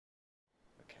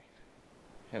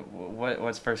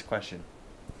What's first question?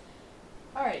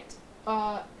 Alright.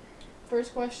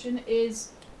 First question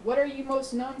is, what are you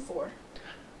most known for?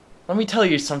 Let me tell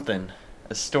you something.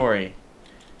 A story.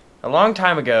 A long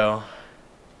time ago,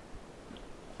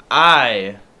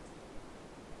 I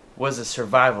was a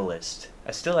survivalist.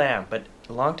 I still am, but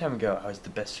a long time ago, I was the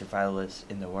best survivalist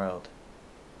in the world.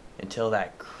 Until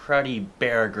that cruddy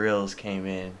Bear Grylls came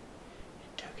in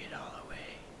and took it all away.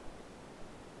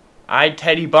 I,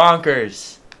 Teddy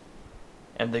Bonkers,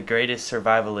 am the greatest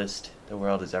survivalist the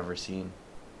world has ever seen.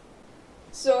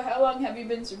 So, how long have you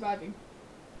been surviving?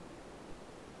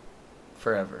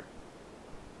 Forever.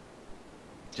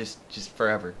 Just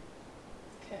forever.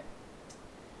 Okay.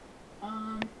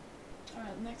 Alright,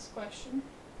 next question.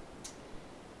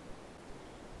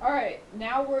 Alright,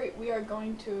 now we are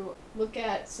going to look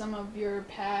at some of your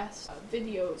past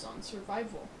videos on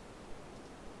survival.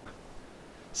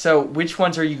 So, which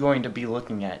ones are you going to be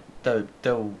looking at? The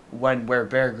one where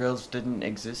Bear Grylls didn't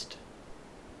exist?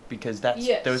 Because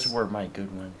Yes. those were my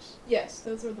good ones. Yes,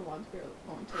 those are the ones we're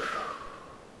going to look at.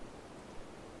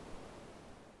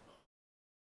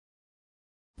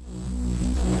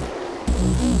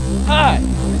 Hi,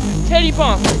 this is Teddy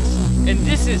Bonkers, and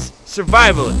this is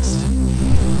Survivalist,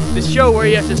 the show where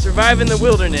you have to survive in the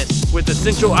wilderness with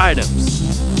essential items.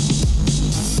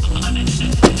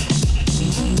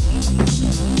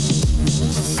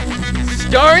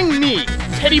 Starring me,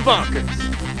 Teddy Bonkers.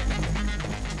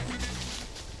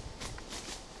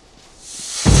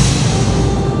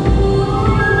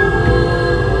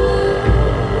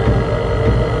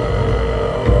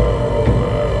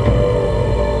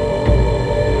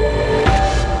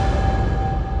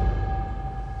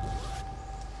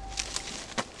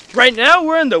 Right now,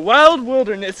 we're in the wild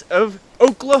wilderness of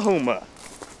Oklahoma.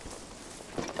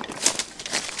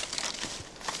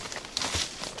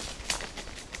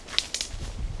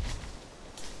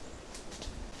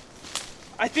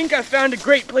 I think I found a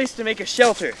great place to make a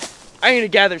shelter. I'm gonna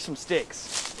gather some sticks.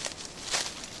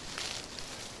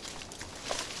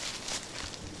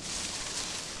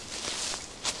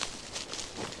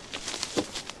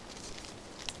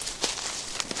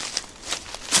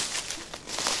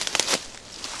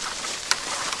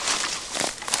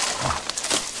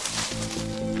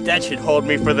 That should hold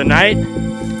me for the night.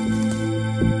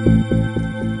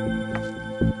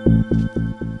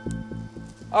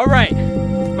 All right,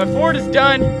 my fort is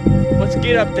done. Let's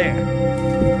get up there.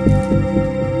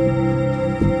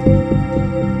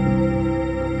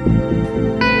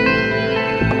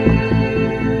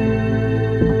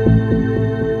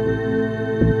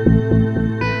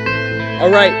 All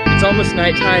right, it's almost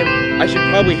nighttime. I should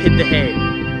probably hit the hay.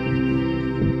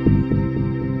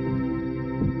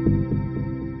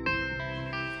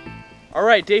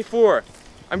 Alright, day 4.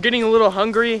 I'm getting a little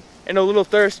hungry and a little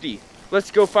thirsty.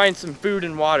 Let's go find some food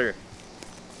and water.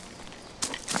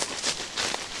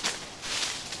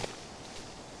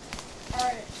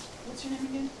 Alright, what's your name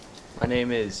again? My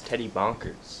name is Teddy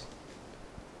Bonkers.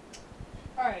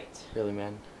 Alright, Really,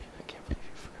 man? I can't believe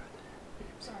you forgot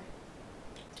that. sorry.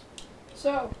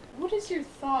 So, what is your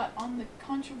thought on the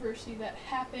controversy that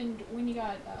happened when you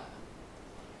got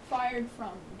fired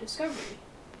from Discovery?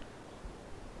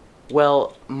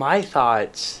 Well, my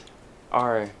thoughts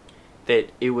are that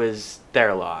it was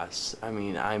their loss. I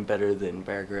mean, I'm better than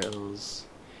Bear Grylls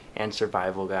and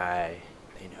Survival Guy.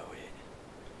 They know it.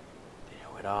 They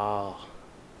know it all.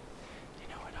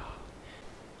 They know it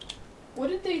all. What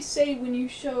did they say when you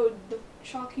showed the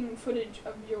shocking footage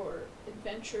of your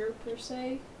adventure, per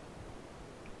se?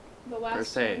 The last Per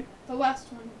se. one? The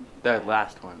last one. The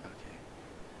last one,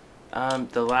 okay.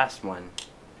 The last one.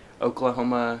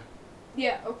 Oklahoma.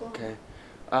 Yeah, Oklahoma.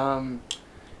 Okay.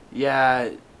 Yeah,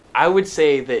 I would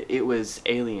say that it was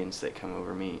aliens that come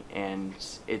over me, and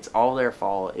it's all their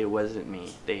fault. It wasn't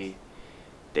me.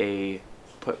 They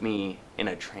put me in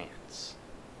a trance,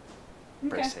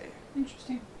 per Okay, se.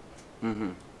 interesting.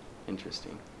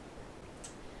 Interesting.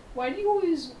 Why do you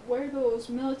always wear those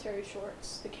military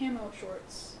shorts, the camo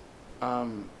shorts?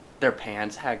 They're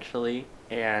pants, actually,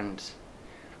 and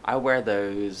I wear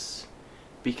those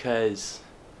because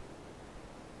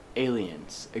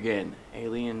aliens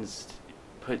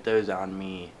put those on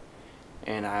me,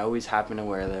 and I always happen to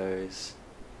wear those,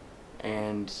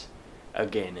 and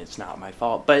again, it's not my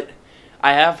fault, but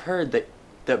I have heard that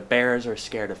the bears are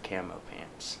scared of camo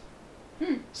pants.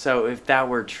 So if that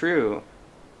were true,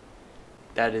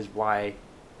 that is why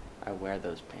I wear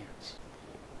those pants.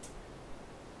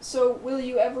 So, will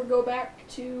you ever go back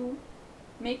to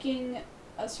making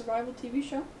a survival TV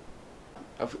show?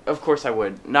 Of course I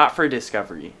would. Not for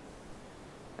Discovery.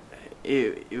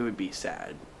 It would be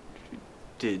sad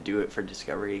to do it for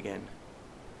Discovery again.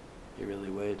 He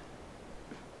really would.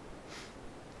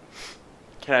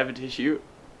 Can I have a tissue?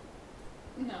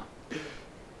 No.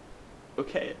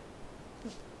 Okay.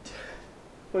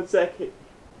 1 second.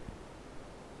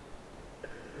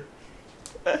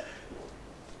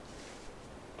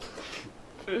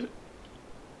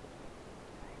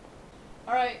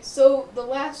 Alright, so the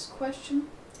last question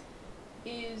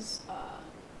is,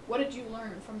 what did you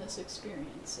learn from this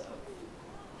experience of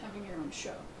having your own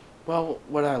show? Well,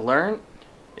 what I learned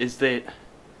is that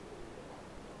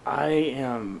I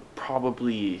am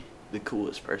probably the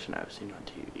coolest person I've seen on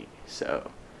TV.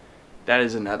 So that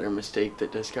is another mistake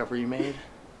that Discovery made.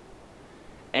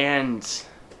 And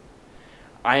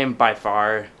I am by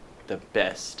far the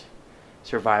best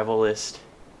survivalist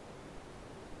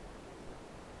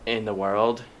in the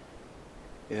world.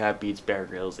 And that beats Bear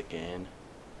Grylls again.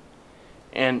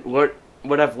 And what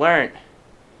I've learned,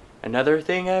 another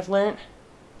thing I've learned,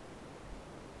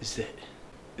 is that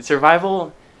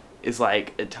survival is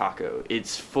like a taco.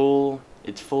 It's full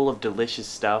of delicious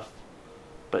stuff,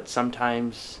 but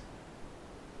sometimes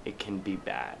it can be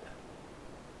bad.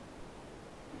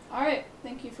 Alright,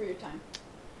 thank you for your time.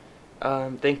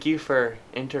 Thank you for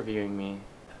interviewing me.